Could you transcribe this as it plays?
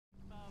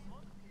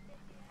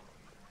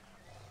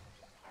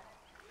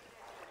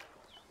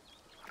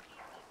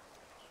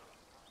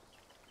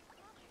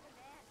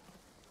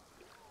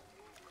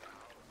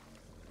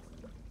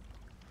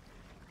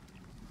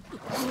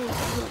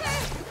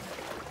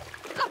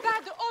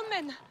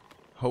omen!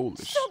 Holy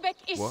Sobek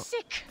is what?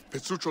 sick!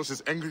 Petsuchos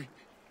is angry.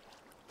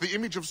 The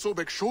image of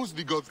Sobek shows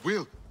the god's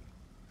will.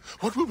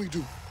 What will we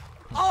do?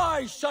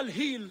 I shall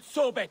heal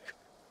Sobek.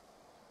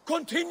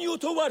 Continue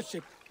to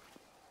worship.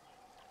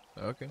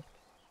 Okay.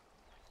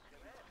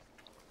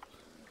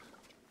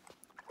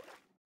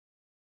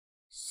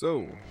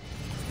 So,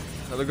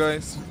 hello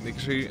guys,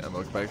 Nickish here, and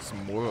welcome back to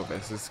some more of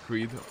Assassin's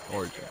Creed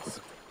Origins.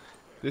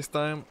 This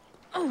time,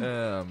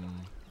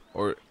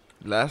 or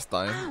last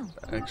time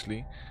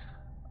actually,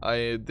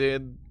 I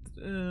did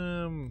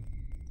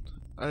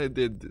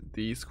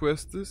these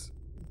quests,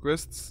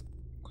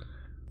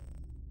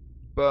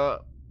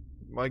 but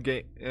my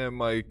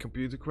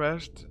computer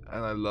crashed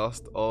and I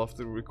lost all of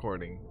the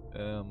recording.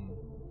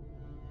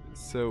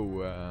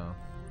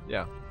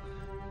 Yeah.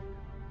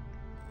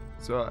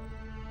 So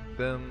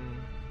then,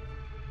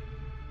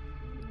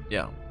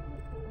 yeah.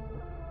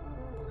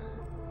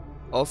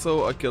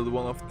 Also, I killed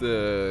one of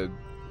the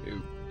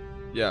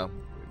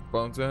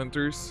bounty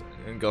hunters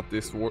and got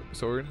this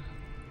sword.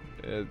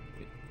 It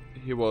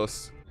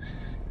was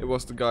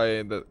the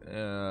guy that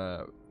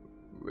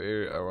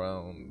where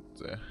around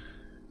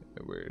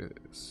where it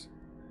is.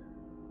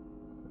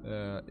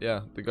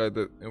 Yeah, the guy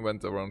that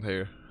went around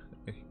here,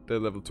 the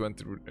level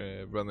 20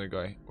 runner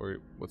guy, or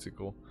what's he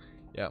called?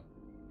 Yeah.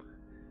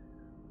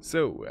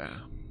 So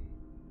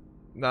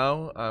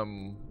now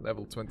I'm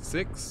level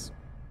 26.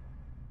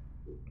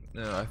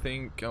 I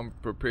think I'm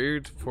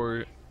prepared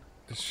for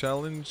the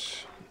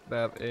challenge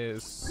that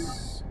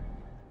is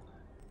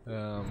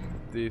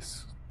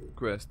this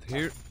quest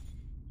here.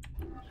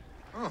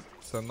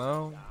 So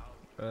now,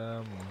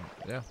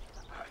 yeah.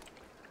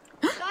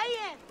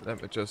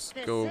 Let me just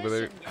go over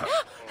there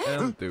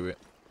and do it.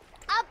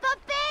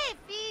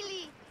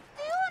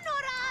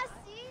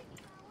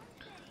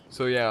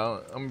 So yeah,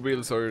 I'm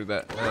really sorry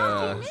that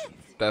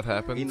that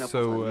happened.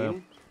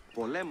 So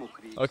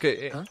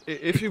okay,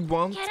 if you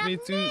want me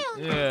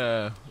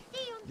to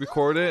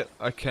record it,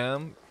 I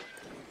can.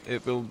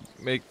 It will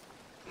make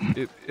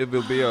it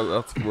will be a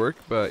lot of work,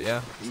 but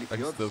yeah, I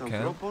still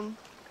can.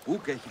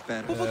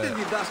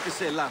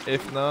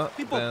 If not,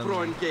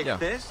 then yeah,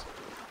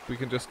 we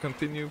can just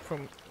continue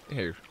from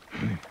here.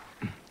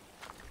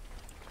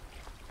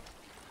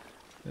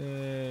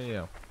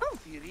 Yeah.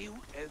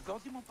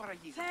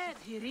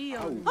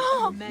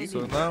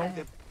 So now,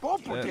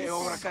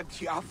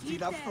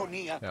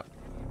 yeah.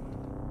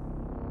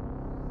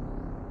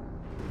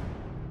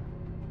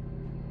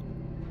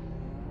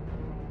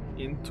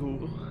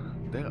 Into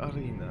the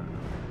arena.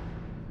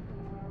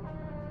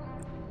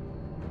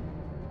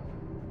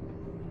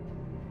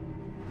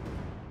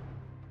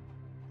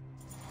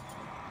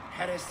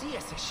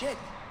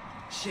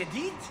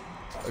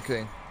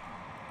 Okay.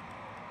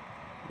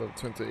 Level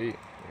 28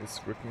 is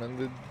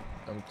recommended.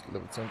 I'm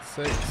level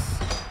 26.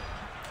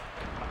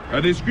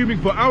 Are they screaming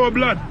for our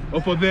blood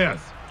or for theirs?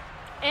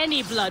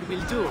 Any blood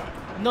will do.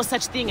 No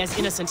such thing as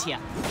innocent here.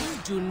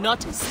 Do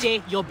not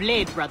stay your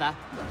blade, brother.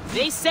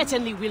 They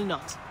certainly will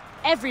not.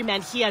 Every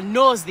man here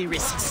knows the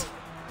risks.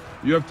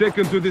 You have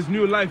taken to this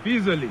new life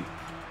easily.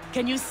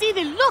 Can you see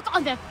the look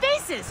on their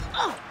faces?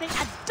 Oh, they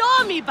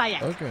adore me,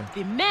 Bayek. Okay.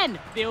 The men,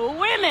 the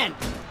women.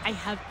 I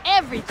have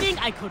everything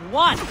I could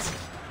want.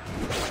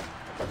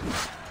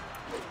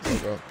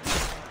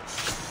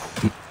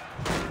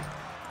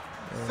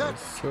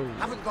 So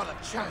haven't got a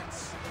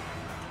chance.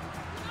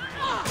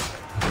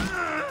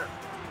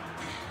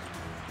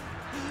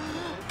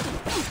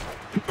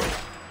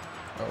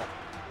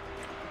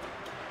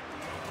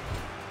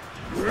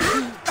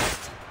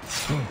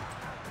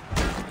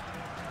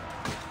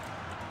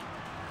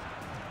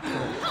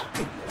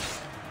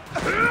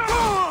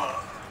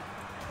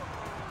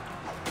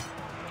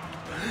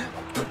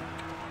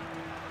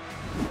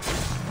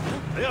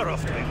 They are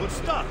off to a good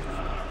start.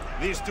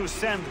 These two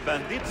sand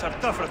bandits are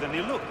tougher than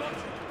they look.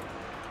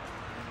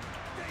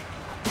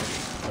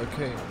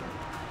 Okay.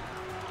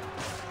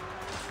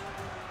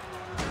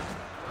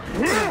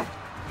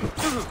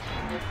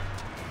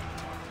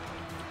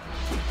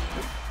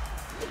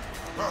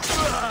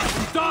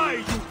 Die,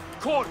 you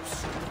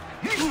corpse!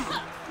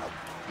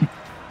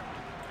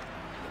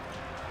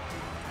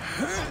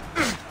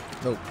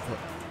 Nope.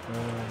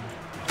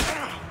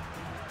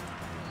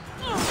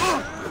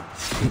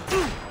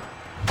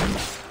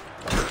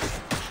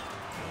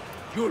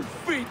 You'll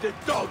feed the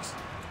dogs!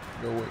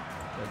 Go away.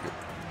 Okay.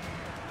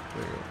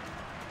 There you go.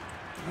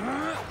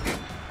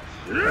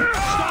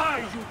 Die,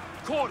 you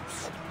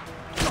corpse!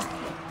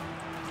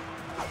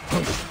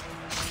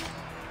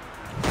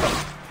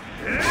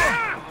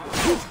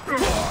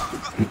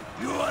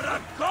 You are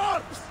a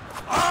corpse!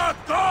 A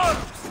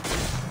corpse!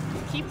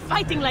 Keep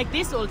fighting like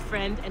this, old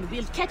friend, and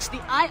we'll catch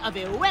the eye of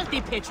a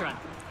wealthy patron.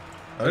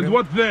 And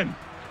what then?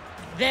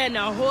 Then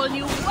a whole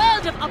new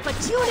world of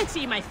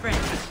opportunity, my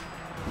friend.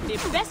 The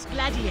best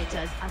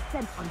gladiators are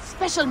sent on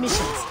special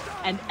missions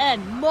and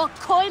earn more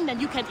coin than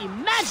you can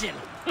imagine.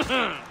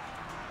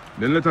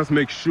 Then let us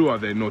make sure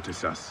they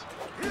notice us.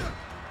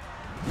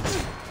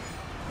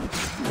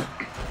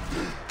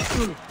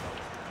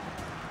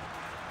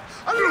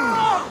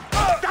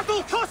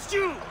 That'll cost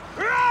you!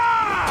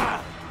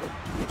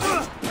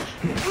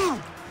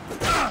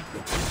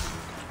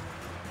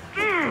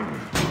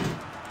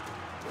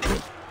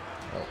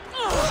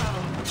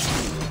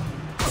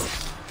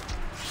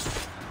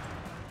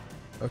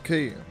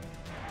 Okay.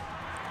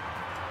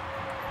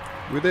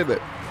 We did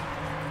it.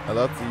 A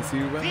lot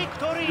easier when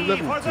Victory the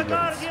level for 2 the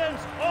levels.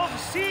 Guardians of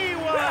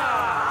Siwa!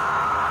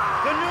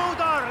 The new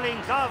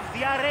darlings of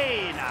the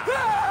arena!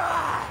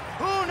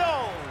 Who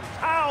knows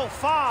how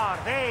far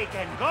they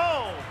can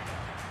go?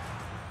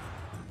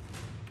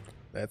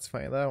 Let's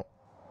find out.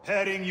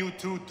 Pairing you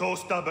two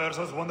toe-stubbers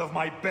was one of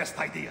my best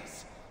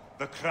ideas.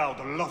 The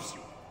crowd loves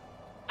you.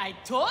 I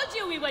told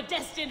you we were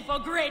destined for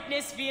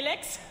greatness,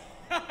 Felix.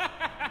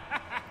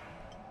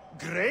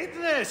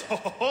 Greatness?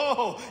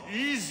 Oh,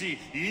 easy,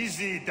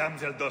 easy,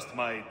 damsel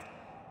Dustmite.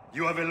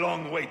 You have a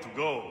long way to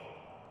go.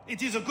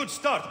 It is a good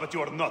start, but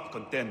you are not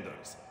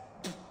contenders.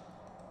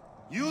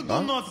 You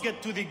do not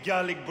get to the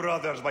Gallic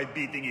brothers by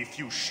beating a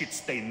few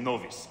shit-stained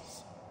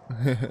novices.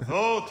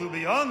 Though, to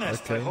be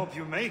honest, I hope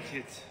you make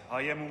it.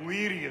 I am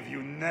weary of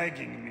you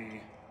nagging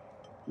me.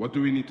 What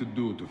do we need to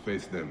do to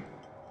face them?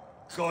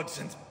 Gods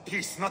and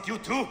peace, not you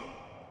too.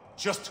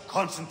 Just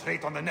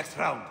concentrate on the next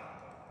round.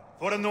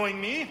 For annoying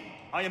me,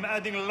 I am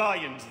adding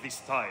lions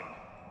this time.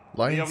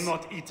 Lions? They have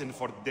not eaten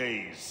for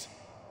days.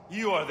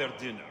 You are their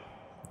dinner.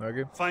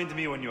 Okay. Find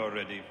me when you are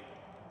ready.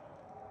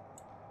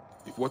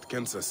 If what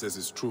Kensa says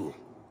is true,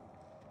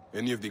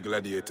 any of the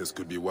gladiators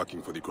could be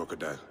working for the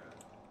Crocodile.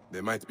 They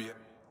might be...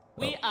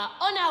 We are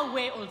on our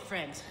way, old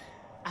friend.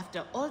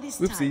 After all this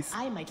time,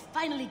 I might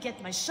finally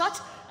get my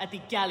shot at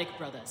the Gallic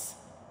brothers.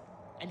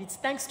 And it's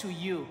thanks to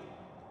you.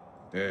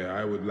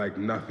 I would like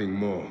nothing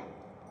more.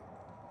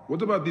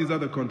 What about these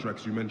other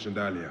contracts you mentioned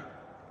earlier?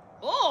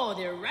 Oh,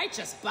 the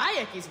righteous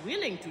Bayek is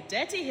willing to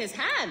dirty his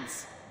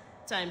hands.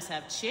 Times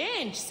have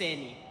changed,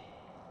 Seni.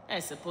 I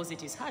suppose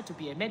it is hard to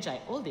be a Magi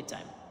all the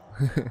time.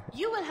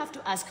 You will have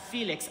to ask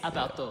Felix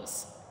about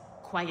those.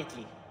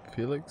 Quietly.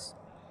 Felix?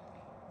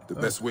 The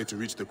best way to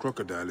reach the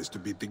Crocodile is to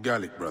beat the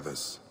Gallic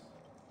brothers.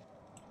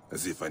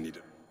 As if I need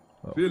it.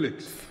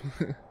 Felix.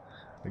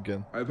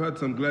 Again. I've heard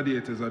some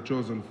gladiators are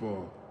chosen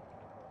for...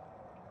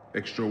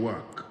 extra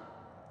work.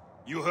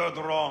 You heard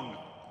wrong.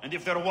 And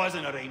if there was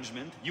an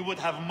arrangement, you would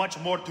have much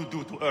more to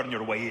do to earn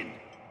your way in.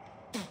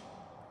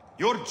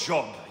 Your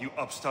job, you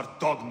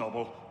upstart dog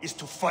noble, is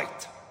to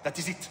fight. That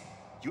is it.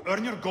 You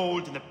earn your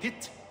gold in the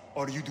pit,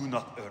 or you do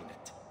not earn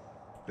it.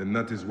 Then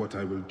that is what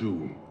I will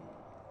do.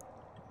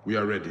 We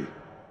are ready.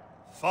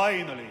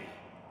 Finally.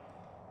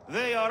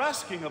 They are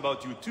asking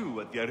about you too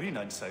at the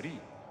arena in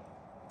Sari.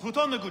 Put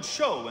on a good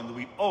show and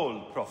we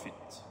all profit.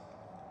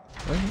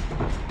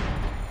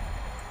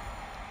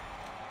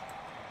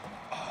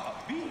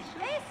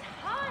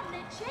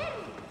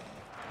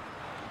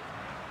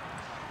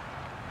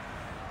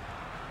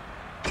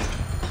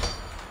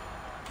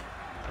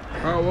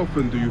 How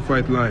often do you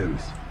fight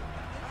lions?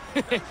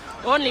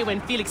 Only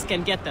when Felix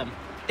can get them.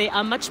 They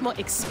are much more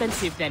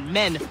expensive than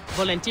men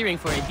volunteering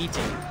for a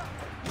beating.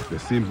 There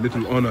seems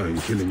little honor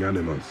in killing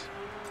animals.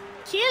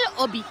 Kill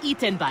or be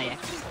eaten by it.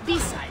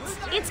 Besides,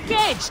 it's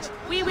caged.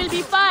 We will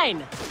be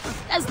fine.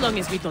 As long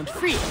as we don't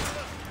free it.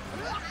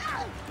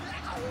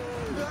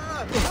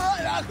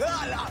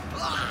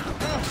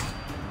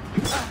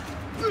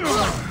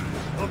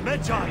 The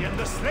Magi and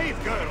the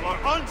slave girl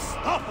are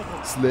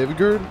unstoppable. Slave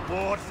girl?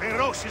 More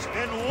ferocious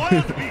than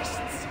wild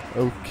beasts.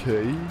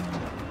 Okay.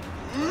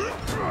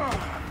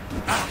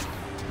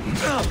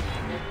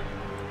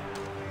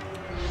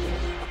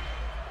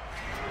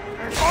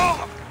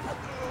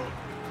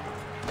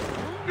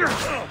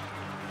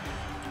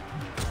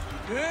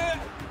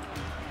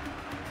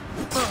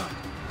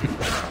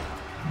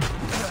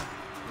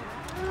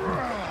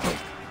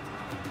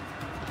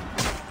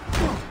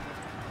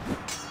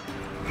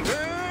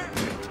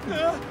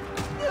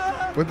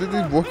 When did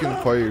he walk in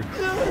fire?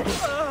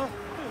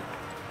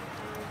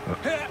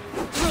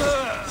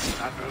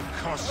 That will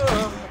cost you.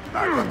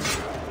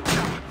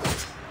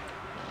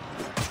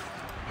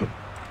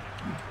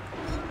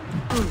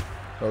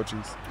 Oh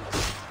jeez.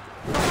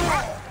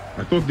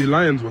 I thought the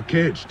lions were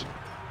caged.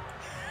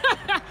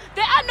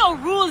 There are no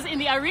rules in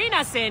the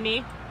arena,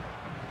 Seni.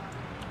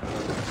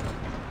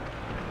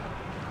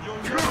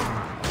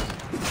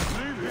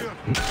 Leave here,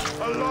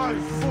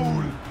 alive,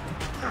 fool!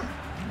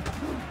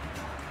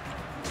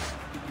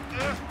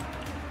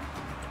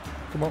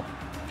 Come on.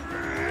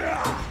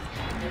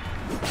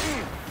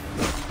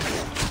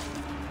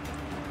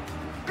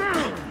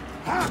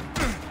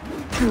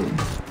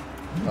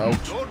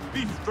 Ouch. Don't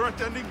be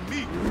threatening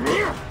me!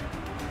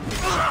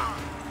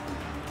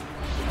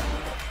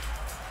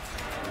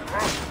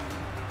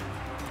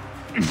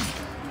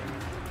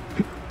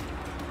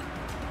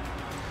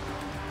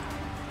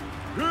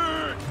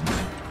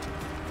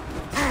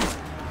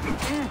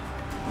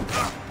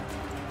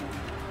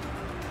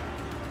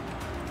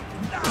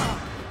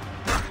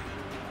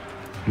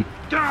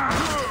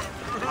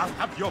 I'll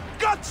have your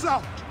guts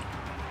out!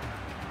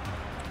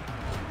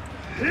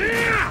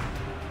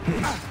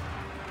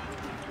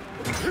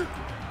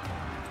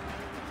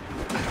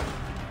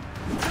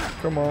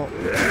 Come on.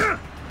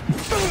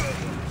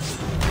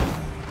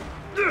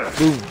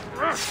 Boom.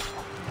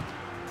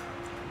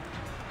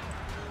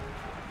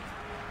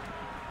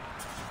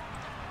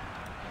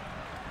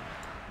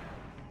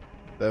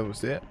 That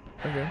was it.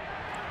 Okay.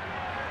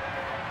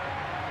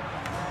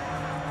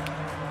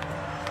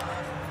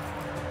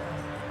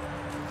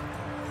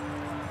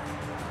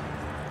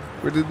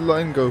 Where did the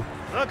line go?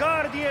 The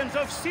Guardians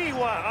of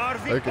Siwa are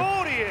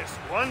victorious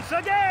once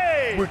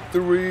again!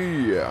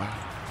 Victory!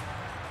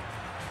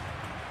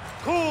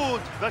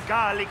 Could the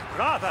Gallic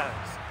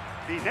brothers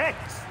be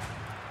next?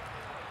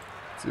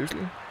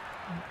 Seriously?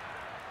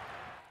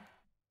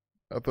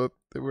 I thought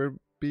there would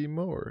be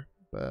more,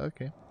 but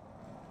okay.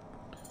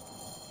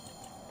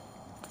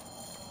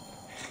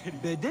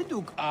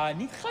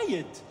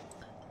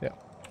 Yeah.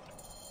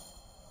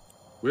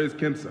 Where's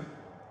Kensa?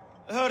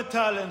 Her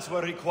talents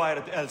were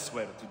required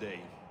elsewhere today.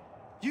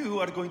 You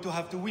are going to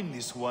have to win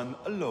this one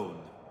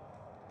alone.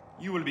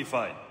 You will be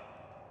fine.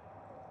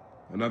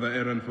 Another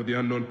errand for the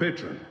unknown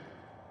patron.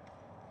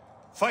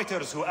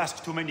 Fighters who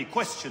ask too many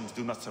questions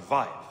do not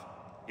survive.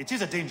 It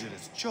is a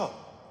dangerous job.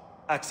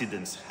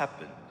 Accidents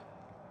happen.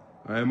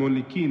 I am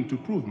only keen to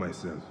prove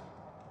myself.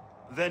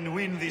 Then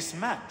win this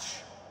match.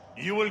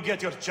 You will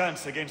get your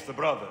chance against the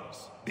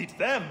brothers. Beat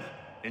them,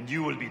 and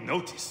you will be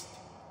noticed.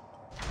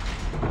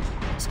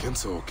 Is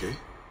Kensa okay?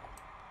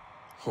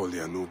 Holy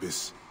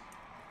Anubis.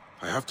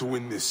 I have to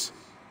win this.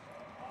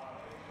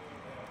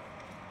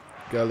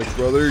 Gallic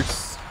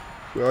brothers,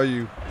 where are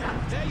you?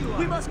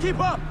 We must keep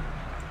up!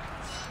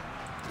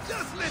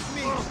 Just let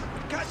me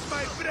catch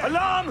my breath.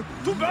 Alarm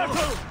to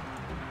battle!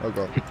 Oh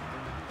god.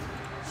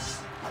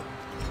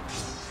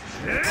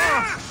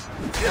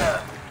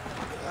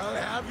 I'll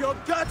have your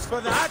guts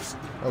for that!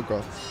 Oh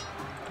god.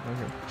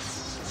 Okay.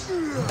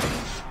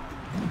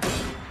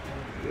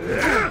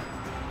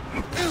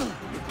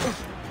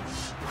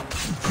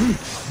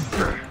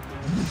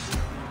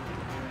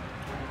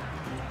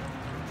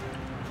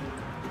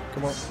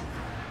 Come on.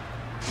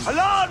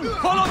 Alarm!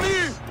 Follow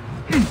me!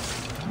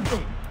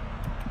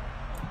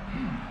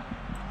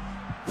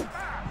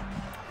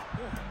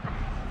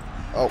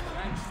 Oh.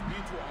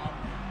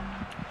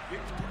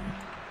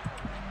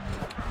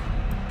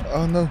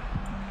 Oh no.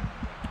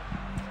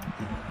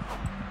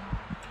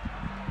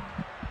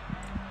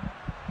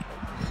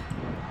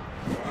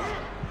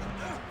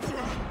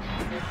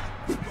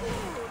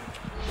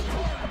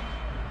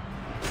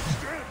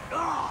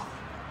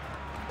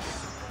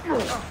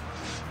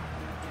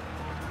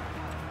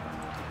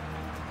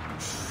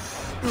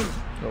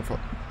 No fuck.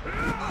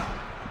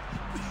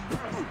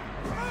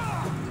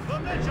 The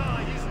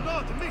Magi is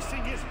not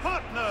missing his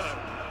partner!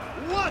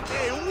 What a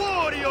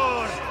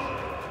warrior!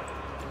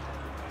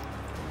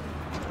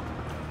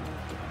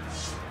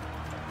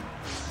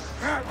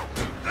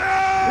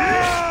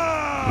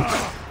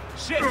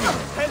 Shit!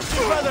 Help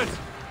the brothers!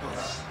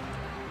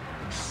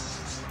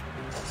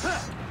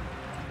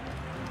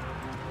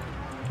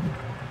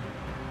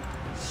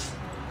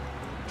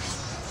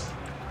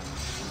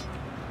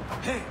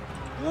 Hey!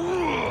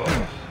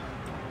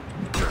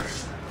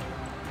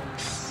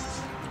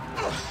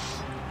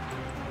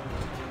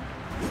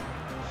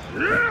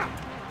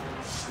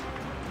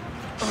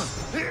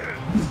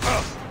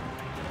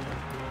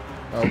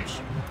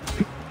 Ouch.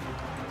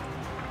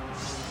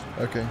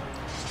 Okay.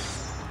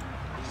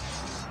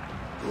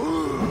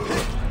 Oh.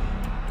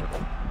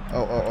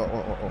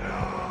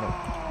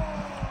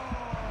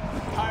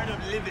 Tired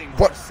of living,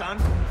 What? son?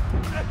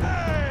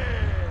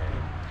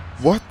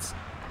 What?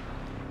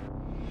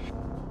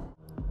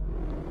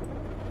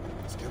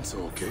 Is Kensa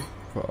okay?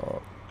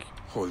 Fuck.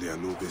 Holy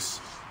Anubis.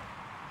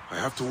 I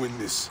have to win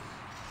this.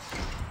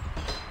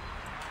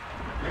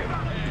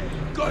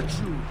 Got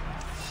you!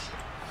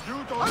 You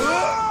don't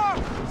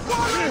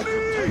follow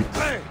me!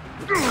 Hey!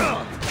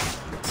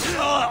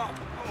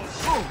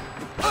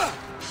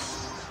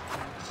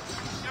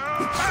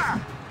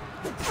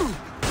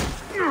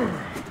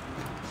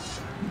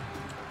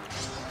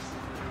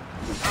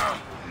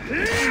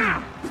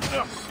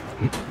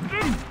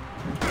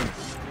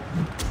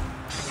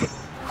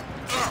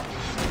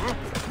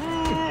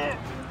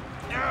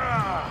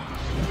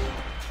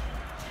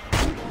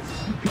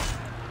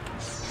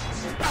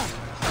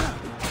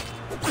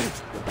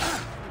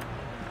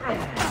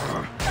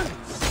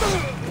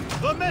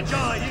 The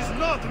Magi is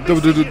not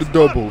missing his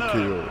Double partner.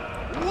 kill.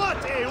 What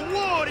a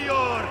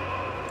warrior!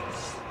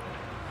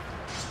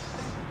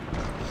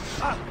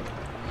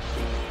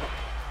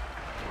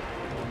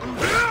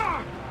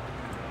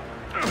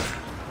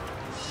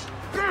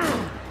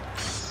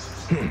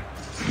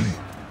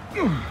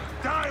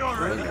 Die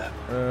already!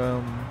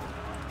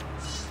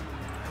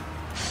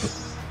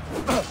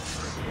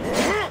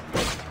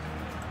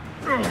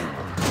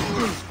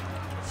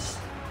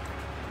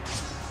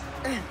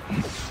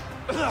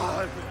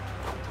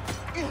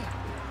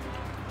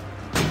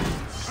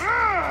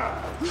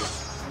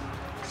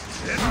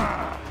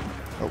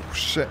 Oh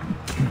shit.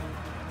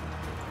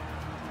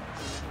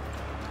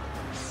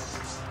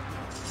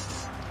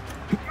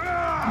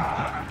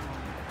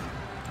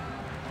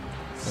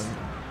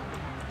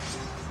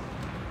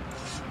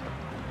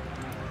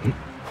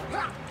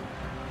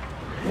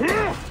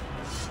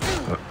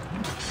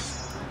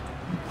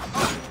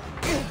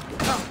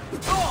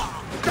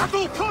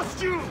 That'll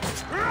cost you!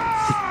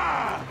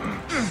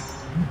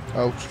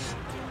 Ouch.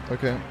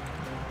 Okay.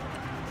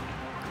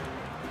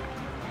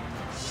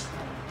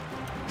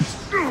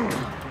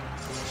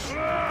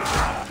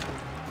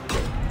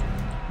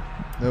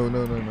 No,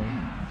 no, no, no.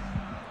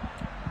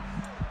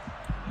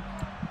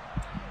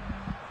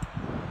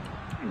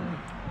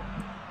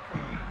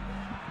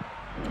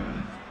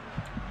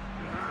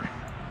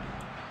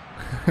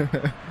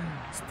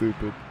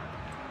 Stupid.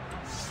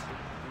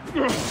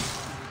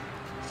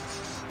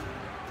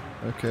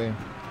 Okay.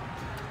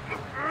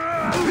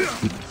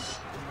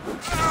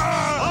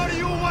 Are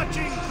you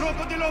watching,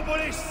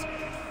 Crocodilopolis?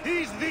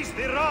 Is this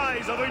the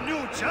rise of a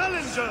new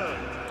challenger?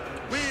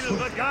 Will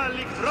the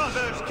Gallic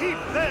brothers keep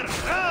their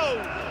crown?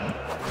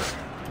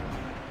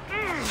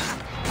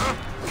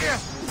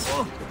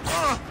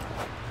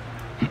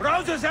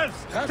 Rouse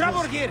yourselves!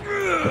 Trouble here!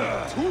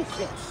 Too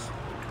close.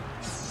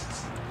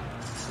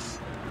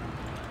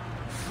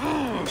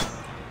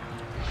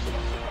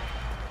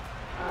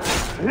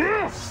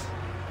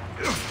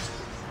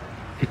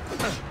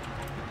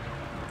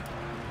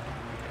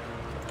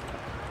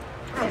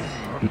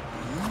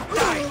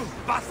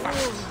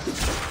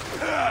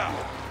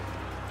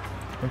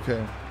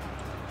 Okay.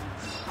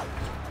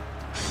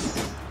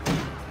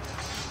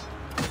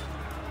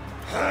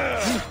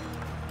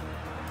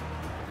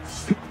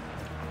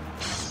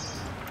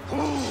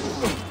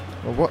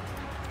 Well, what?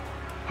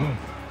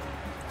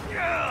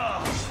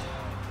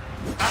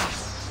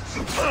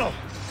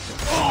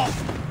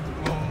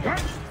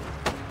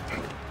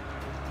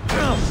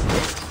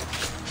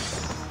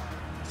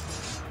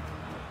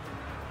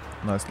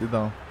 Nicely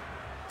done.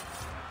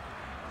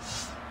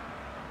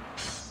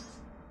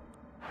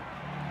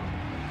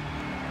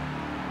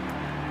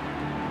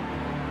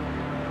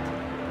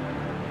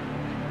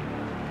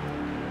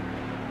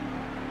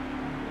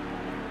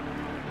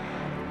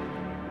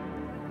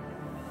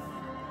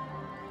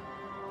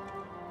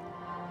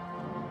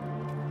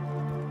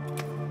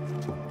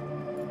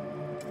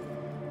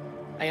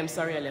 I am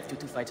sorry I left you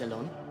to fight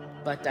alone,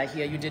 but I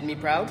hear you did me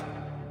proud.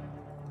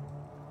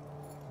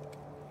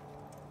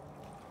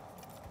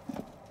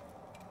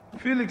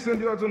 Felix sent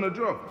you out on a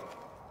job.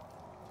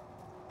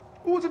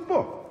 Who was it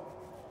for?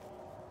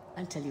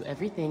 I'll tell you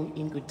everything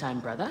in good time,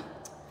 brother.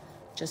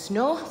 Just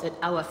know that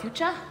our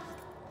future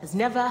has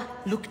never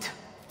looked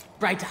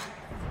brighter.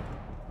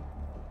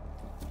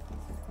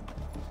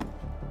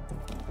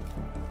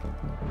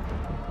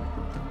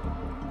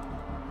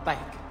 Bayek.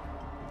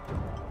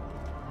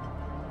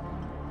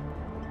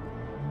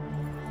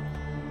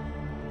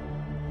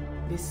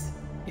 This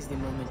is the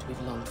moment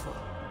we've longed for.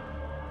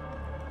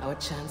 Our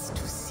chance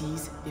to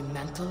seize the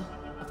mantle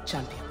of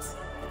champions.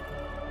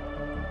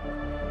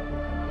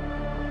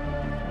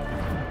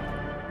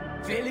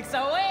 Felix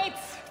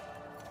awaits!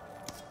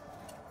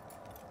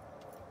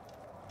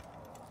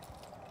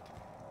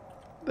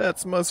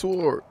 That's my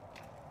sword.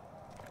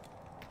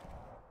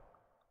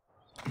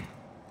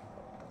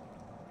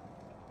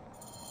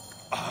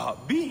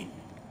 Bean!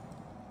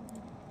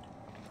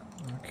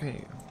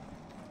 Okay.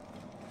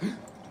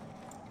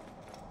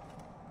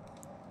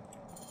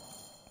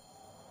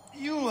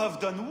 You have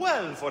done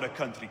well for a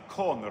country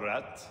corn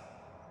rat.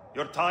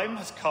 Your time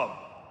has come.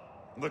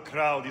 The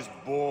crowd is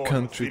bored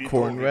Country with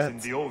corn Spiritovix rat?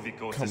 and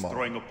Diovikos Come on.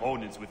 destroying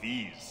opponents with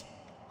ease.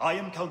 I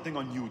am counting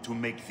on you to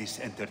make this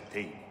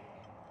entertaining.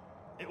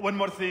 One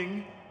more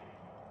thing.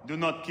 Do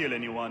not kill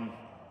anyone.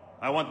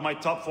 I want my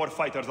top 4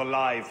 fighters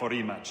alive for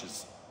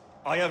rematches.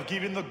 I have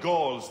given the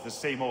Gauls the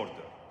same order.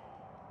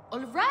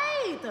 All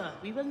right,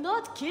 we will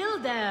not kill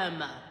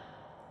them.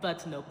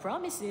 But no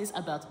promises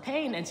about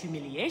pain and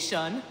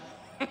humiliation.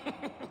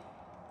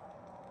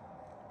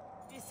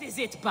 This is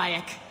it,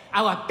 Bayek.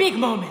 Our big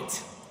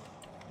moment.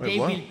 Wait, They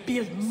what? will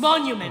build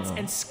monuments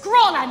and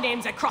scroll our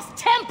names across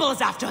temples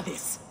after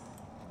this.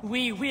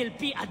 We will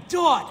be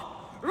adored,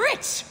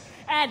 rich,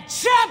 and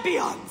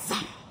champions.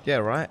 Yeah,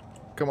 right.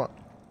 Come on.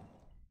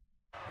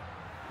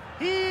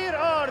 Here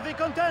are the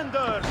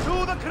contenders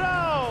to the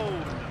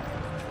crown!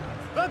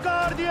 The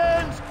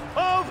Guardians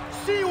of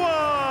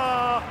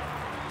Siwa!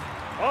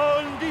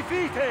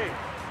 Undefeated!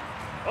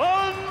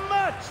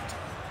 Unmatched!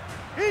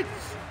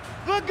 It's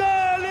the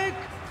Gallic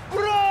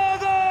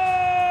Brothers!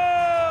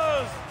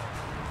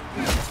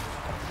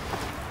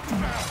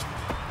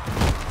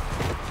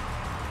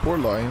 Poor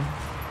lion.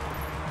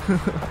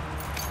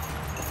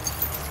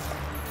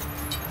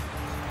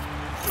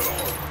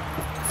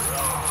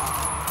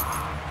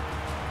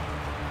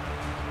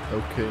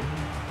 Okay.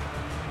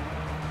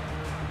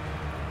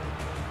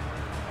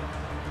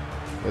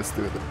 Let's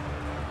do it.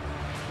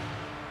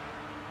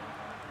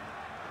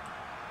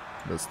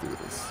 Let's do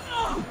this.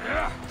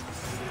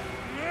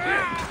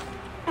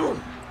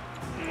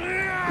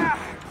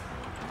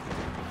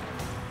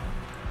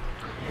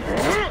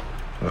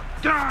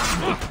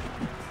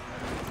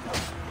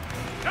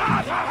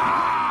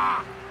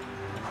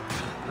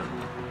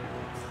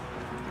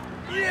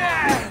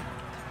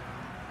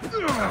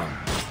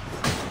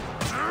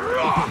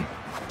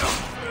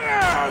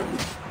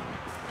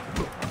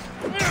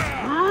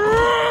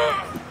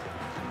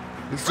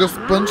 He's just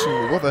punching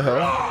me, what the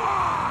hell?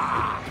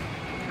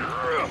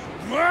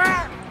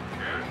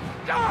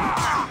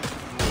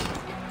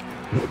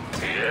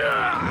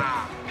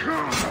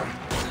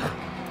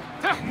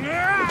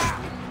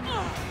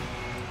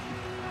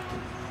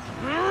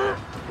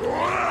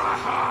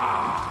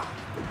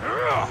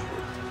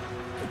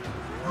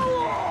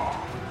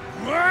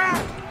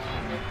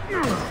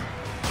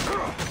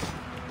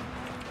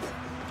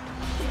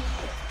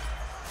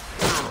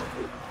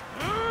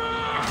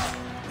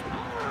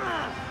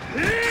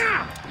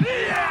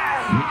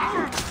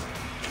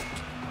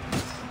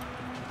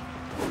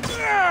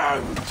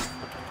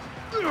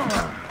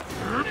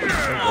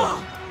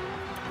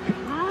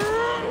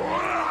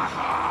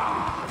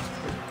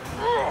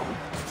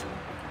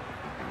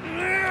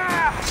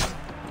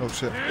 Oh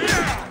shit.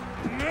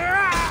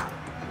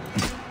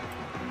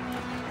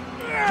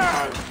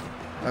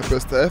 I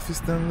press the F is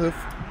stand left,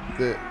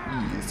 the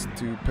E is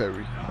to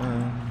parry.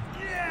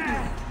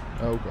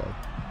 Oh god.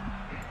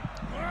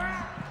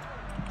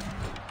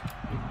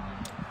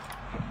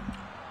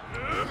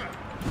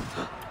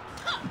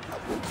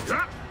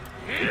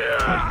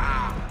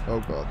 Oh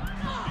god.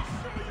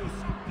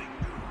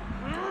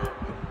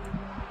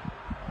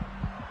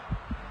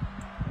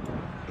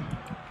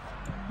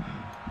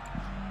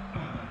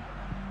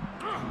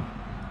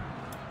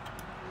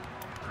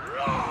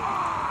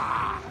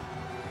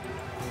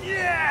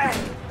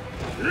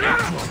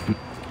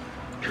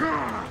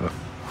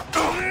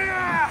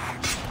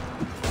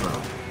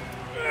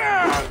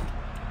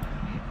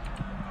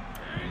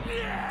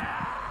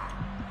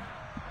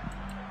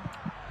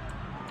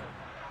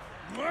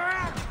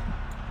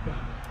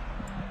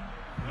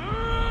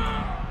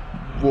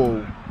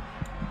 Whoa.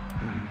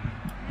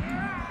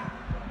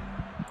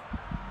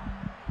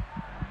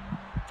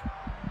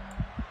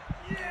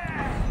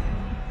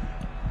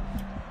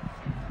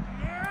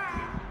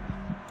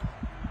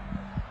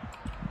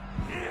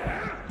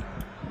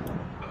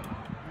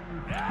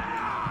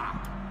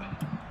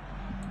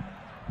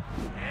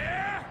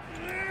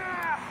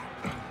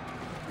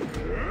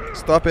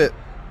 Stop it.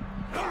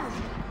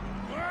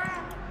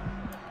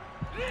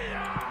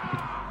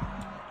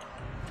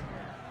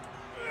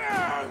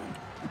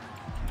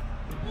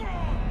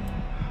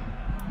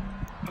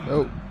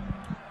 No.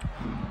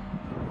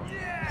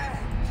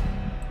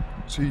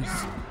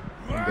 Jeez.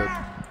 I'm dead.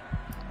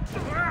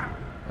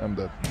 I'm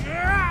dead.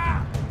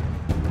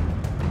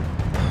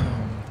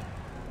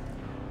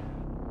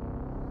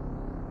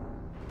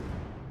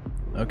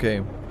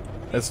 Okay.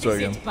 Let's try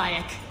again. This is it,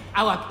 Bayek.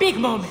 Our big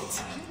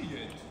moment.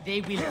 They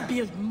will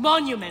build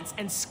monuments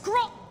and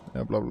scroll.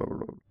 Yeah, blah blah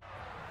blah.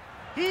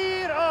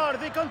 Here are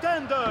the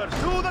contenders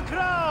to the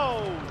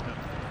crown!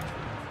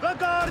 The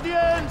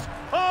Guardians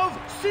of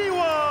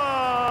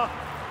Siwa!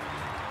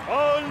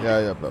 On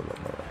Yeah, blah blah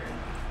blah.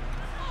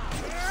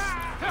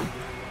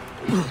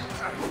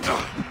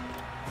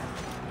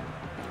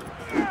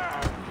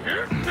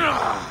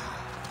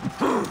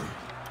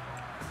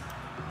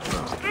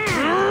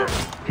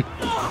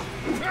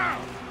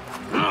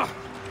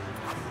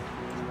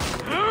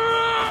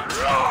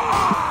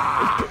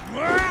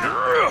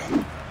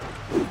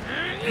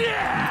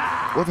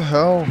 What the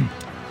hell?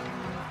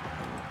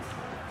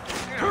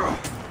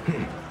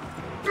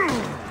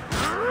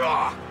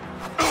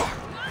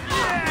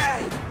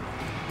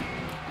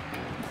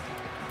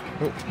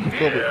 Oh,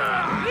 stop it.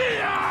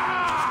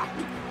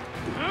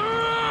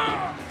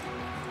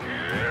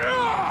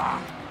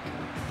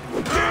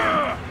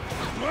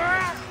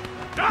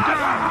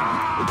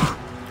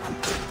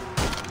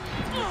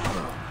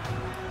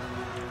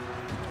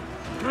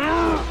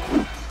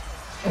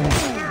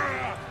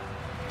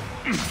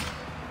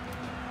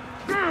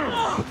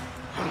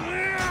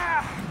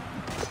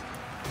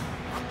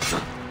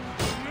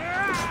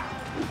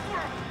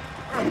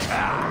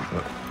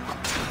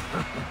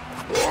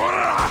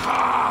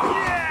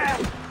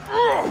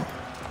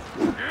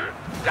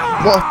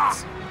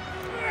 What?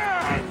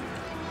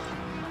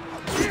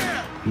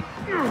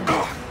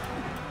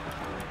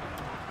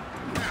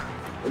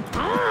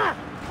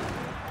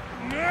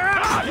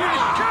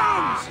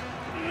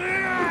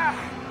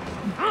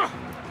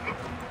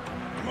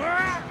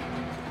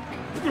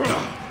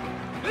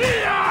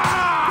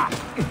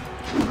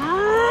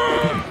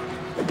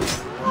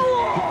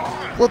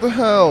 What the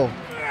hell?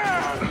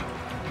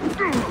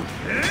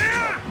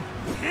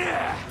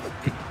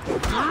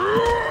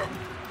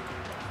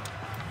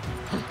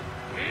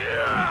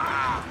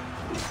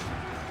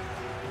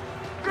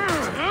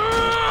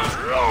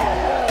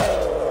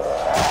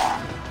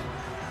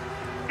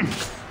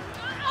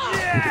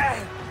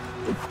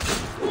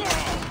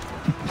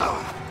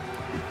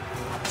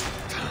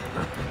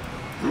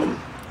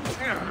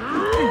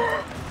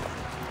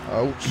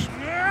 Ouch.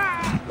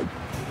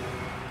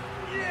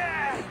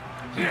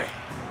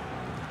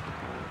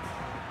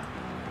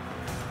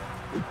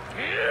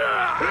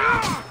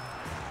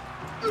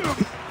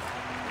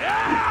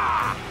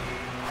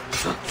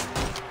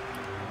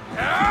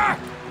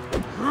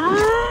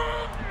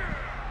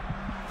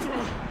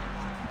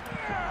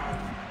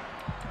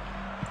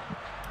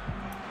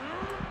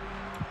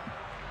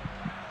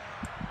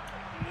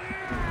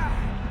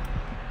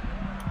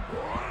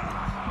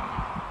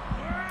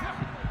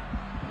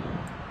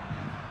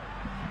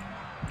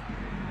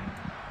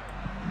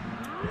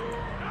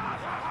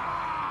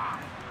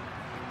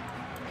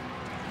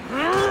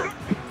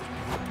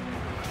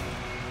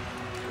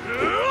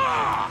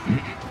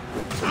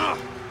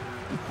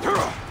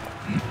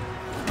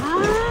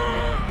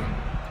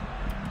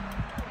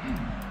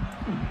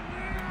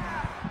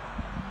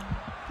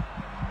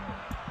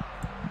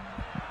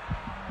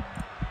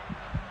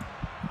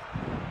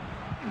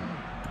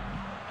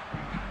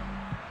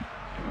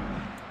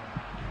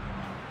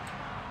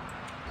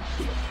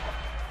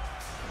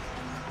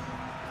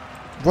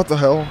 What the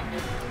hell?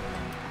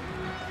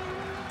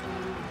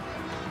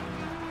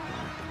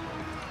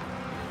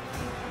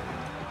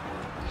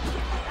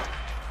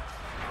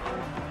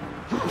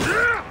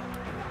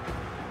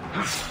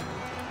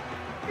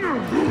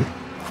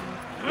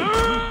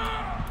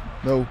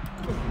 No.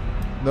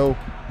 No.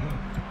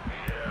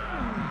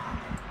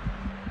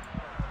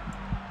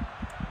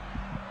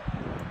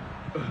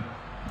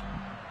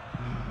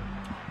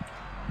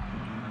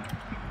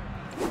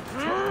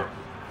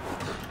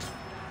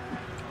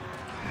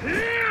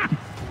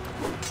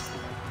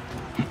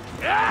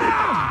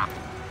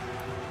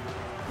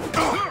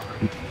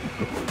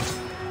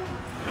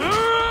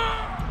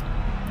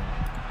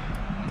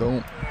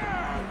 Don't.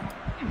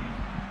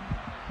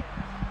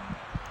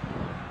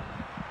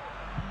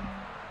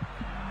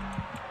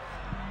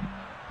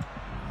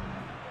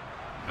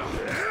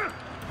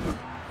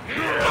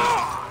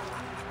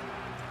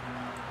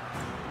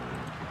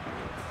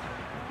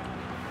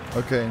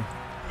 Okay,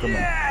 come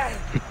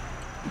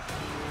on.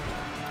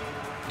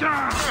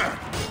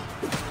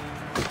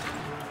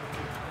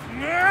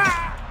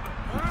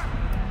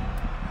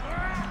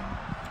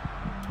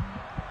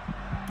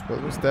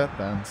 What was that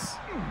dance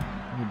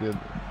he did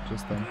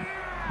just then?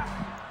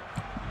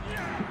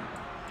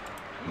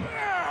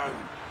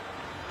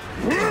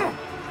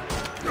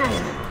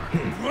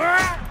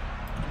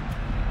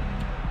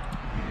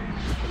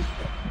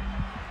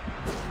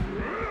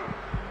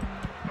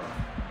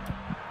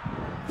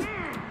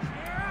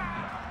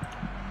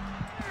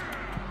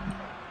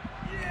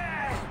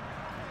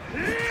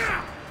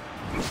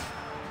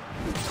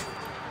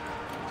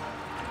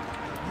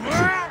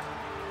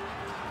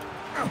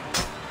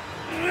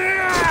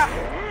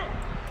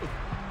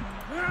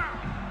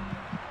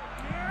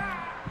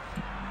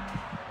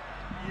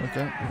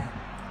 Okay.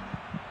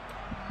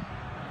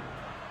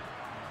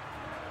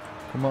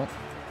 Come on.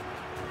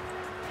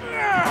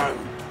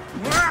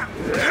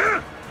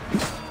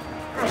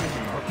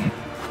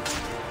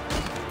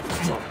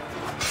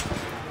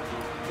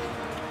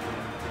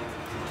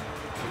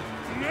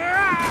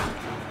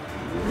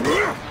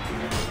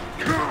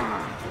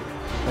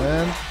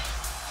 And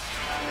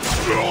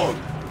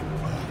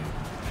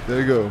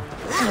there you go.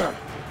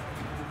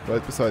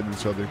 Right beside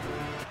each other.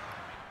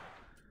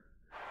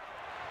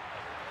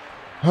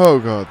 Oh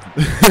god.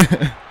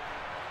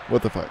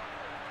 What the fuck?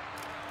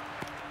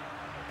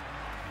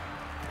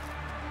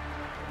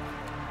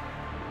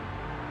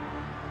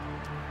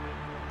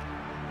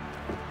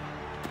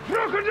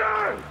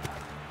 Crocodile!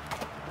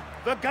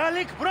 The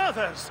Gallic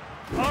brothers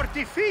are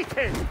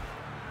defeated!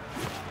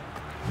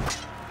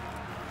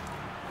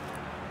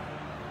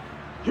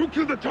 You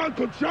killed the child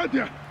called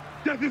Shadia!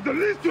 That is the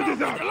least you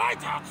deserve! The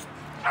lighthouse!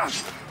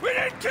 We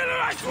didn't kill her,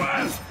 I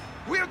swear!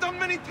 We have done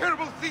many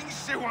terrible things,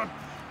 Sewan,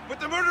 but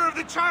the murder of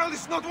the child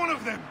is not one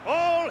of them.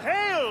 All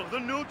hail the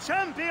new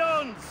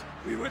champions!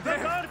 We were The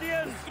there.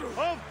 guardians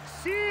of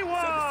Soldiers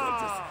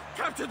Siwa!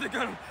 captured the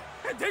gun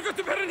and take us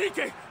to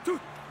Berenice, to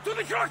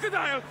the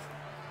crocodile!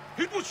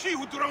 It was she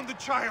who drowned the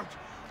child,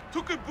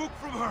 took a book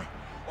from her,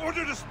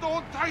 ordered a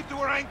stone tied to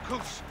her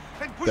ankles,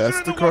 and pushed That's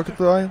her in the the water.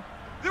 crocodile?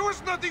 There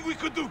was nothing we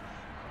could do.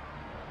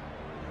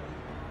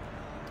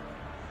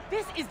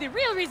 This is the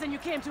real reason you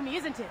came to me,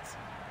 isn't it?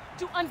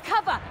 To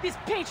uncover this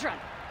patron,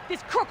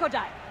 this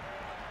crocodile.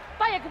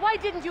 Bayek, why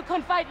didn't you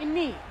confide in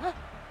me? Huh?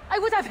 I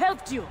would have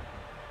helped you.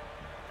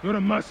 You're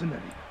a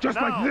mercenary, just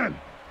No. like them.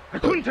 I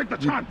couldn't take the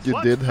chance. You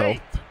What did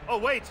fate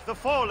help. awaits the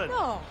fallen?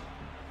 No,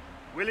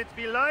 Will it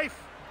be life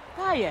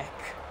Bayek,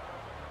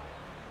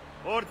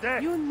 or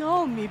death? you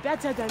know me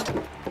better than...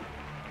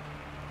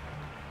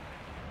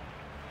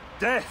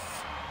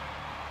 Death!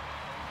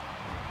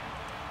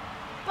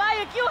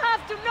 Bayek, you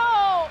have to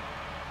know!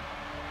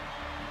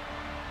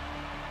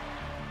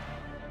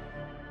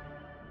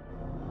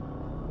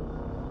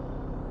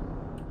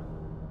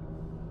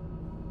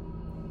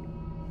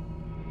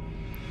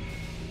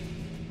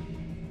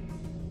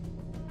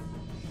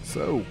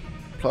 So,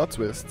 plot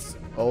twists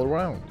all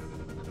around.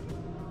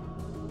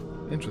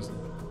 Interesting.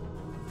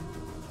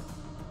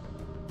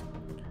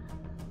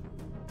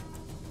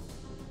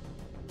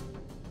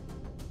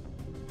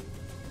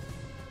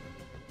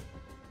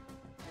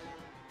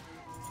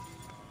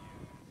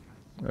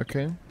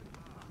 Okay.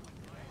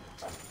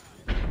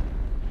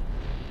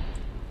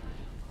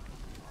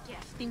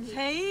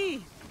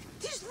 Hej!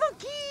 Tis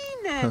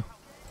vakine!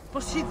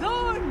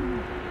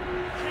 Poseidon!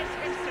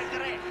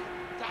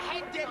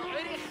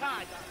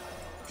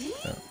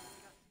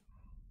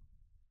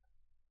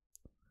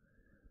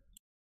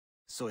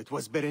 So it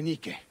was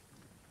Berenice.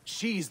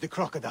 She is the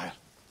crocodile.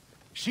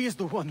 She is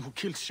the one who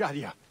killed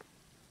Shadia.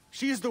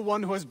 She is the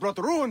one who has brought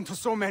ruin to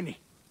so many.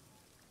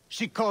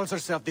 She calls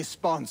herself the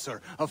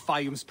sponsor of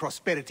Fayum's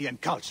prosperity and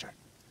culture.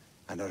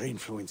 And her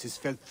influence is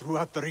felt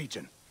throughout the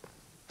region.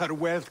 Her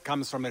wealth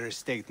comes from her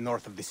estate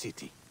north of the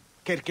city.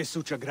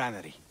 Kerkesucha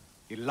Granary,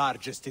 the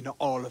largest in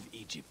all of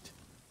Egypt.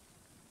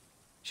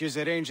 She has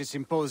arranged a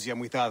symposium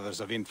with others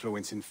of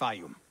influence in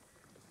Fayum.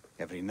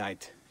 Every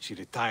night, she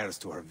retires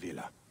to her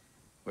villa,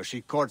 where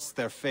she courts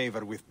their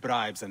favor with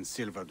bribes and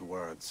silvered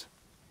words.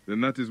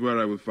 Then that is where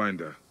I will find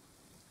her.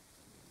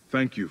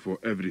 Thank you for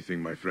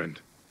everything, my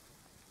friend.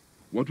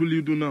 What will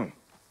you do now?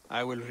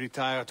 I will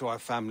retire to our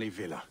family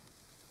villa.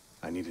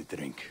 I need a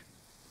drink.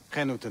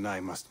 Henut and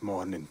I must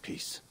mourn in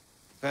peace.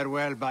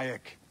 Farewell,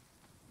 Bayek.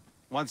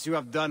 Once you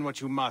have done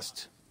what you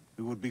must,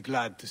 we would be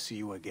glad to see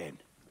you again.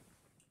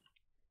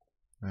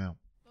 Yeah.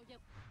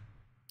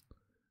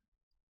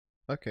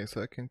 Okay,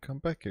 so I can come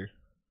back here.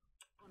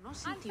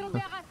 Okay,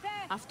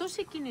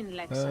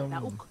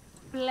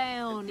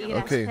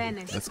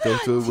 let's go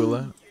to the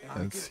villa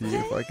and see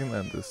if I can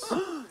end this.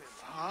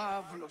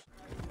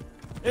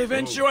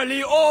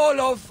 Eventually, all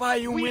of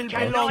Fayum will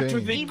belong to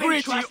the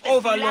gritty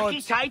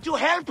overlords. To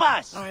help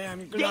us. I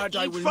am glad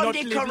I will from not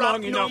the live long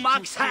corrupt enough Nomarch's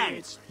to see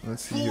hands. it.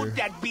 Let's see here. Food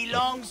that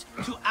belongs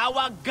to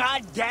our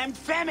goddamn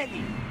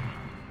family.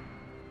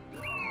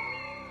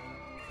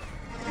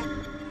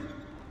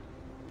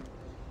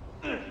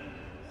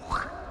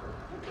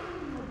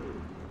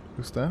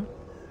 Who's that?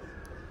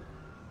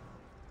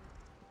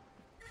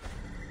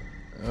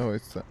 Oh,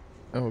 it's that.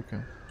 Oh,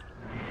 okay.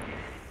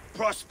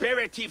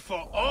 Prosperity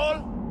for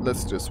all.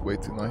 Let's just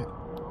wait tonight.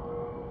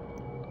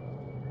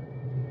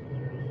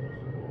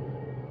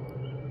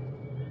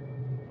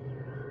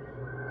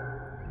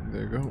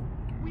 There you go.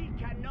 We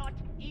cannot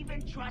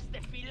even trust the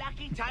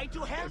Philakitai to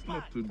help us.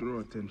 Not to draw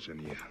attention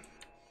here.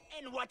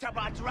 And what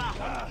about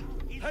Rahul?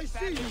 His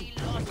family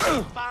lost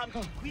his farm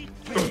quick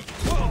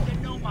from the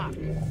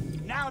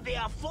Nomarch. Now they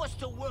are forced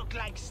to work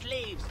like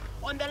slaves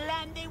on the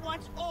land they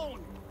once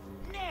owned.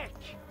 Nick!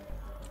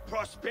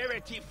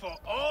 Prosperity for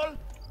all?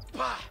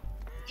 Bah!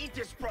 It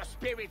is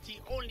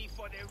prosperity only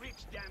for the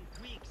rich damn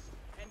Greeks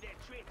and their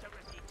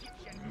traitorous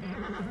Egyptian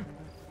family.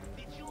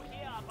 Did you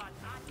hear about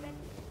Athens?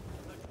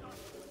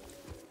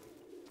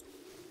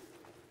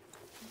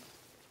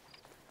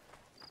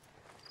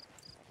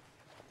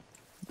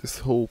 This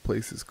whole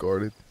place is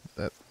guarded.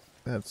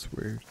 That's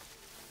weird.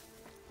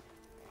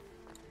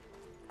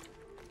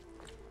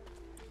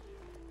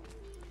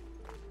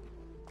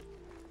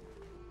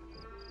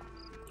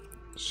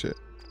 Shit.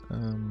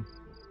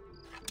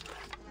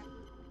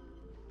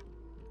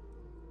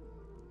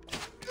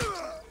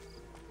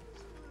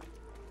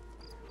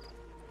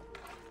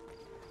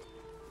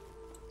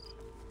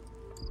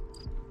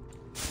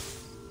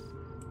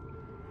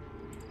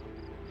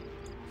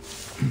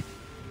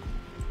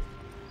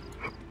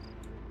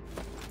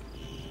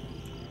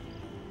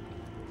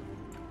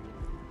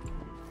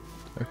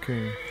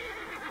 Okay.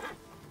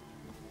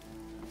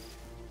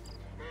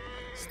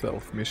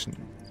 Stealth mission.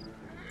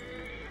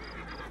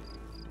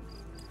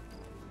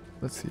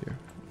 Let's see here.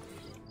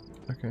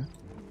 Okay,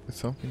 it's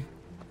something.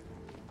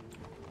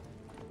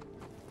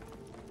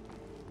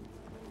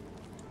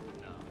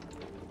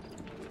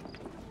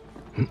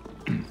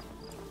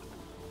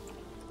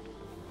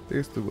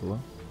 There's the villa.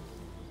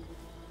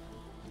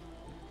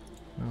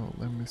 Now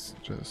let me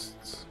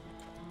just.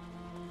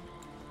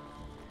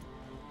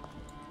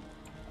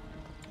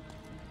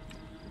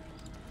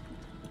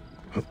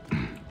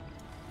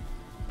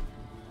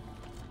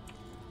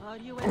 Are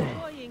you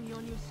enjoying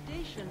your new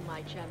station,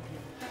 my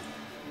champion?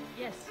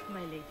 Yes, my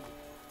lady.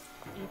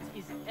 It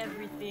is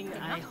everything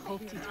I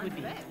hoped it would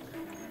be.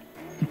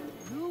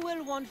 You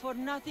will want for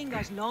nothing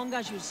as long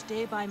as you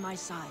stay by my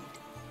side.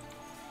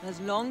 As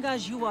long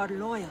as you are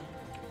loyal.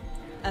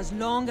 As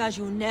long as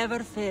you never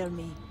fail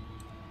me.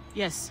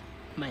 Yes,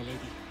 my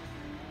lady.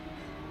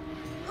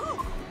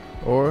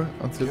 Or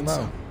until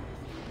now.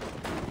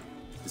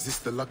 Is this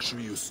the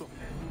luxury you saw?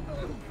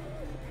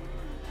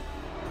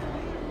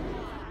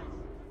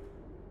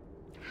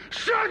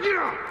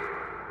 Shadia!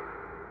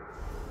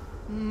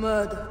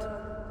 Murdered.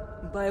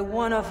 By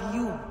one of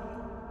you.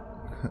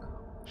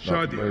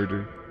 Not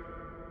murder.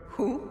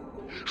 Who?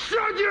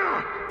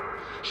 Shadia!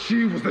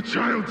 She was the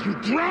child you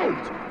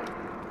drowned!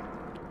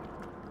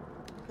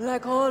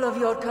 Like all of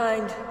your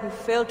kind, you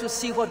fail to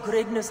see what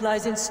greatness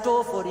lies in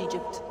store for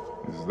Egypt.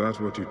 Is that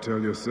what you tell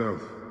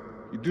yourself?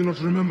 You do not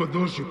remember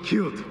those you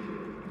killed.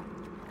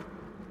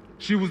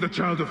 She was the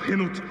child of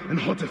Henut and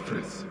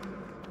Hotefres.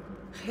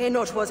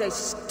 Henot was a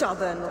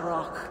stubborn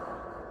rock.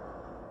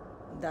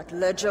 That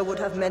ledger would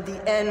have meant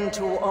the end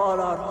to all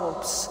our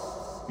hopes.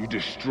 You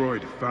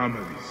destroyed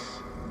families.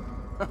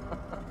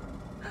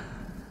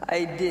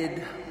 I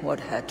did what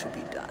had to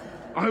be done.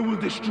 I will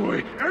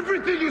destroy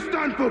everything you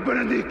stand for,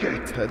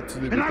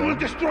 Berenike! And I will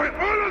destroy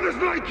all others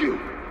like you!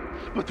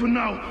 But for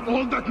now,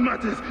 all that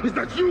matters is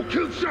that you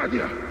killed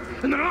Shadia!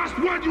 And the last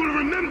word you will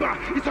remember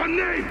is her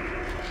name!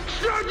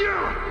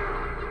 Shadia!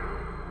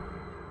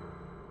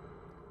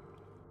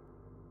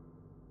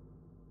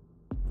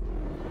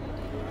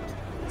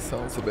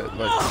 Sounds a bit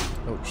like...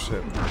 Oh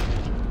shit.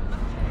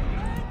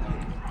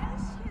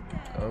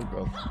 Oh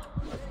god.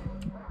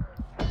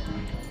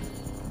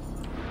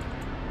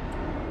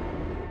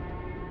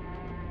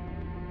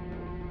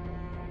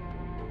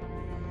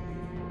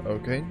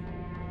 Okay.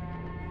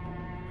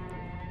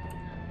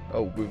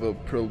 Oh, we will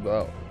pull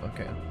out.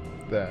 Okay.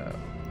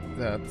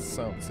 That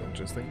sounds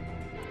interesting.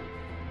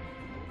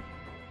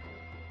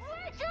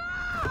 Wake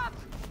up!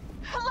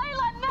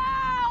 Layla,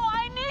 now!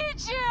 I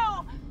need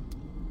you!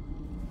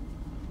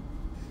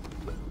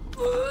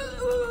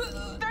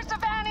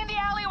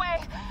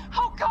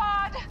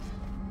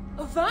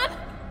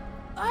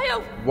 you!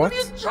 What? What are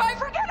you trying?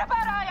 Forget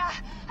about Aya!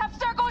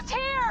 Abstergo's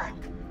here!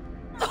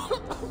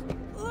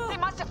 They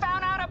must have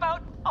found out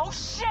about... Oh,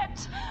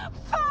 shit!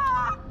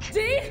 Fuck!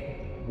 D?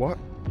 What?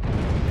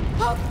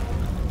 Oh.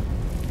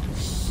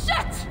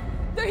 Shit!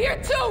 They're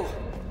here too!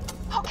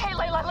 Okay,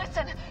 Layla,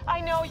 listen.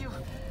 I know you.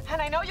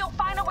 And I know you'll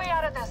find a way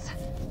out of this.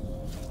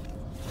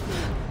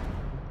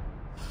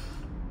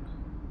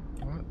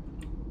 What?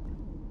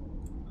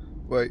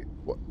 Wait,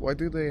 why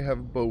do they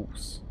have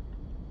bows?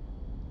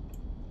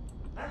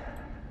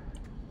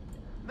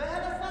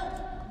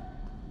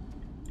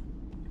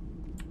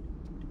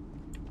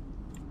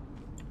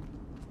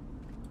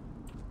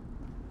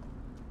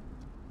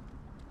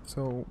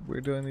 So,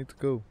 where do I need to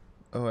go?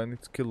 Oh, I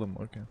need to kill them,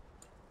 okay.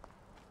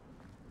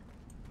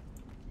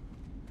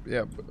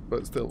 Yeah,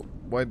 but still,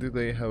 why do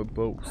they have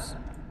bows?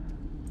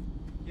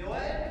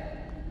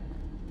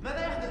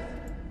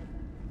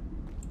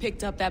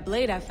 Picked up that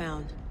blade I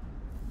found.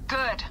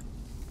 Good.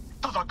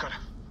 تذكر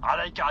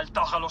عليك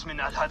التخلص من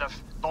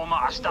الهدف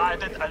طالما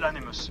استعدت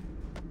الأنيموس.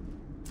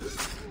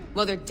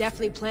 Well, they're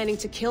definitely planning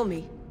to kill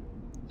me.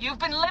 You've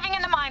been living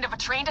in the mind of a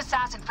trained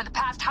assassin for the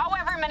past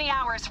however many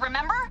hours,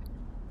 remember?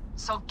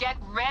 So get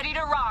ready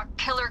to rock,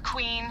 Killer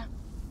Queen.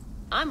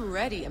 I'm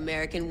ready,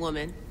 American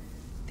woman.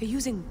 They're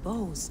using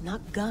bows,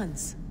 not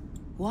guns.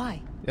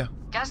 Why? Yeah.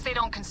 Guess they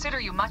don't consider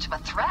you much of a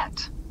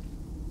threat.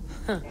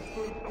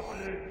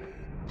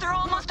 They're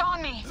almost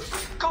on me.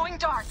 Going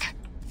dark.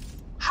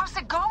 How's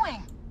it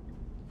going?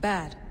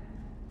 Bad.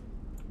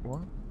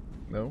 What?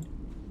 No.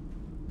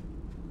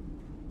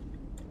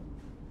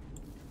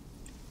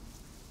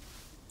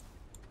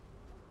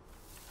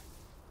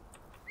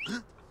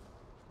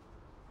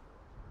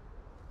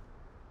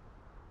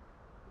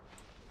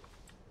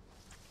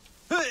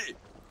 Hey!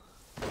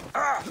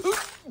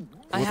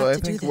 I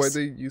think why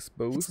they use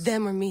bows it's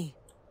them or me.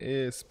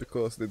 Is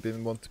because they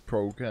didn't want to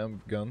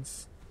program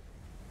guns.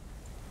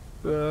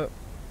 But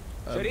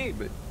I may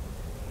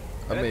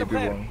be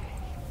wrong.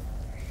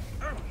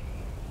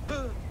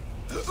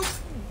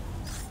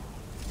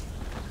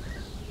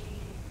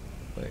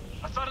 Wait.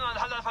 أثرنا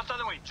الهدف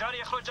التنوي جاري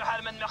يخرج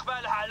حال من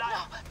مقبالها على.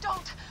 No,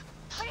 don't!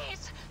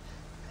 Please!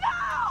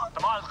 No!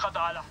 تمام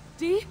القضاء على.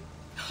 D?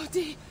 Oh,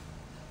 D.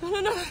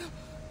 No.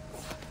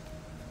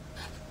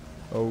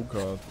 Oh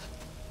god.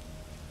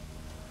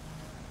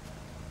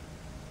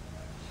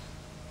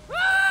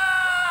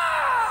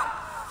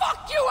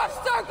 Fuck you,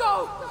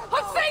 Abstergo!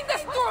 I'm seeing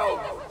this through!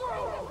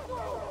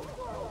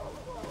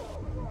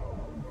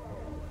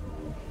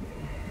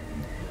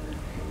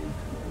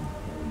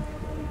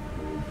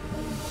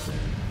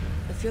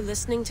 If you're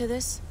listening to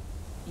this,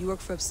 you work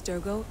for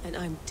Abstergo and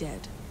I'm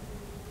dead.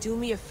 Do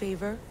me a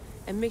favor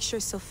and make sure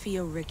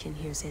Sophia Ricken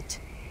hears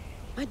it.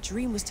 My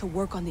dream was to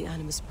work on the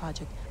Animus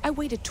Project. I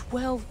waited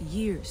 12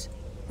 years.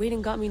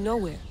 Waiting got me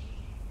nowhere.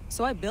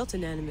 So I built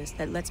an Animus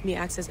that lets me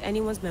access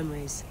anyone's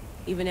memories,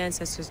 even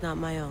ancestors not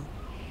my own.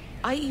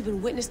 I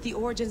even witnessed the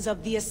origins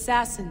of the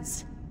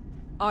Assassins.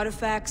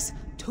 Artifacts,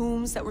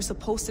 tombs that were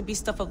supposed to be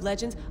stuff of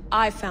legends,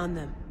 I found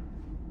them.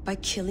 By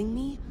killing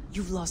me,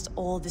 you've lost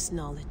all this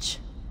knowledge.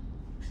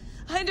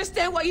 I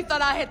understand why you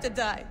thought I had to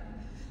die.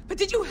 But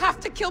did you have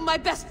to kill my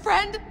best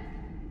friend?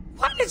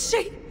 Why did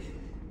she...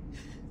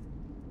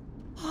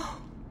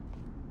 Oh,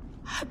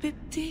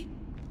 Habibti,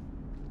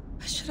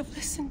 I should have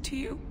listened to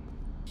you.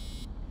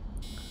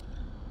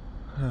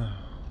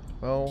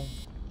 Well...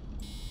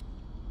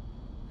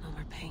 No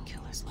more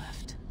painkillers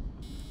left.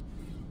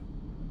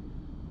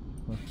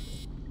 Huh.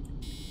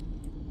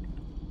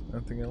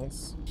 Anything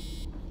else?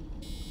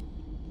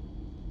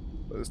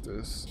 What is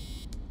this?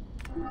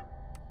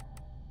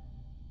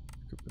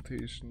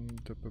 Competition,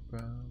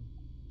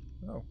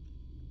 oh.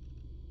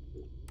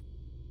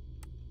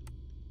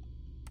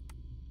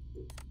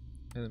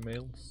 And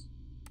males.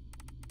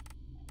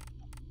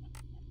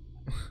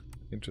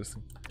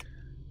 Interesting.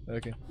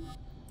 Okay.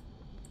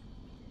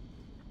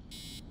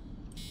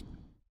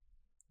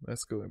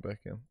 Let's go back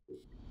in.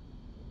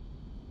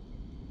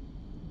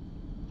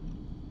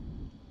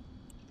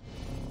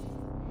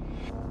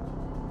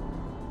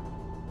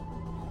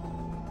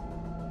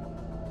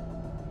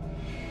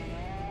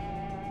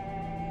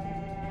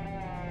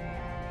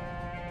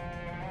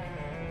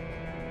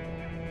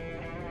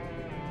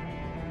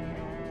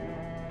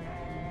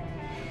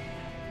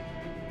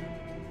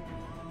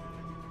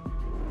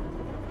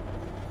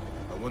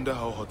 I wonder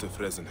how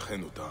Hotefres and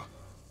Henut are.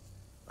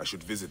 I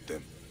should visit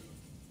them.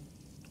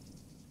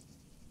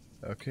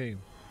 Okay.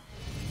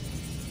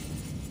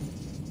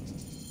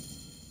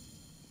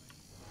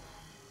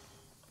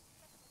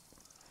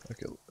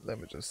 Okay, let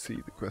me just see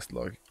the quest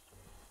log.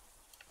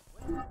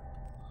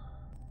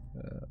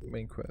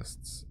 Main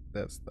quests,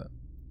 that's that.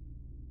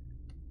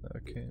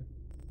 Okay.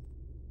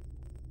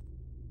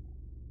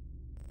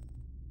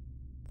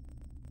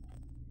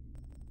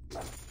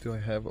 Do I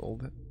have all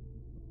that?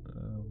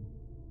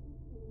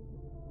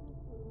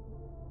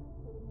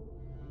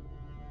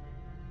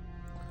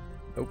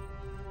 Nope.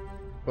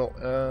 Well,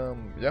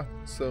 yeah,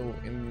 so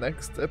in the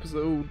next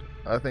episode,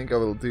 I think I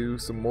will do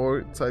some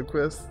more side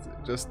quests,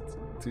 just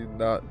to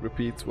not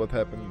repeat what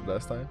happened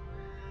last time.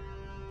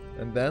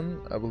 And then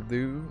I will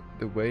do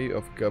the way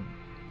of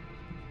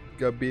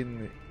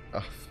Gabin.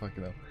 Ah,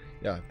 fucking hell.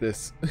 Yeah,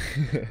 this.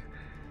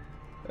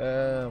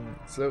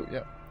 So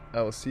yeah,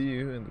 I will see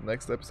you in the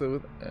next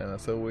episode, and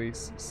as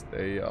always,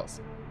 stay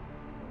awesome.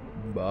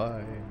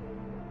 Bye.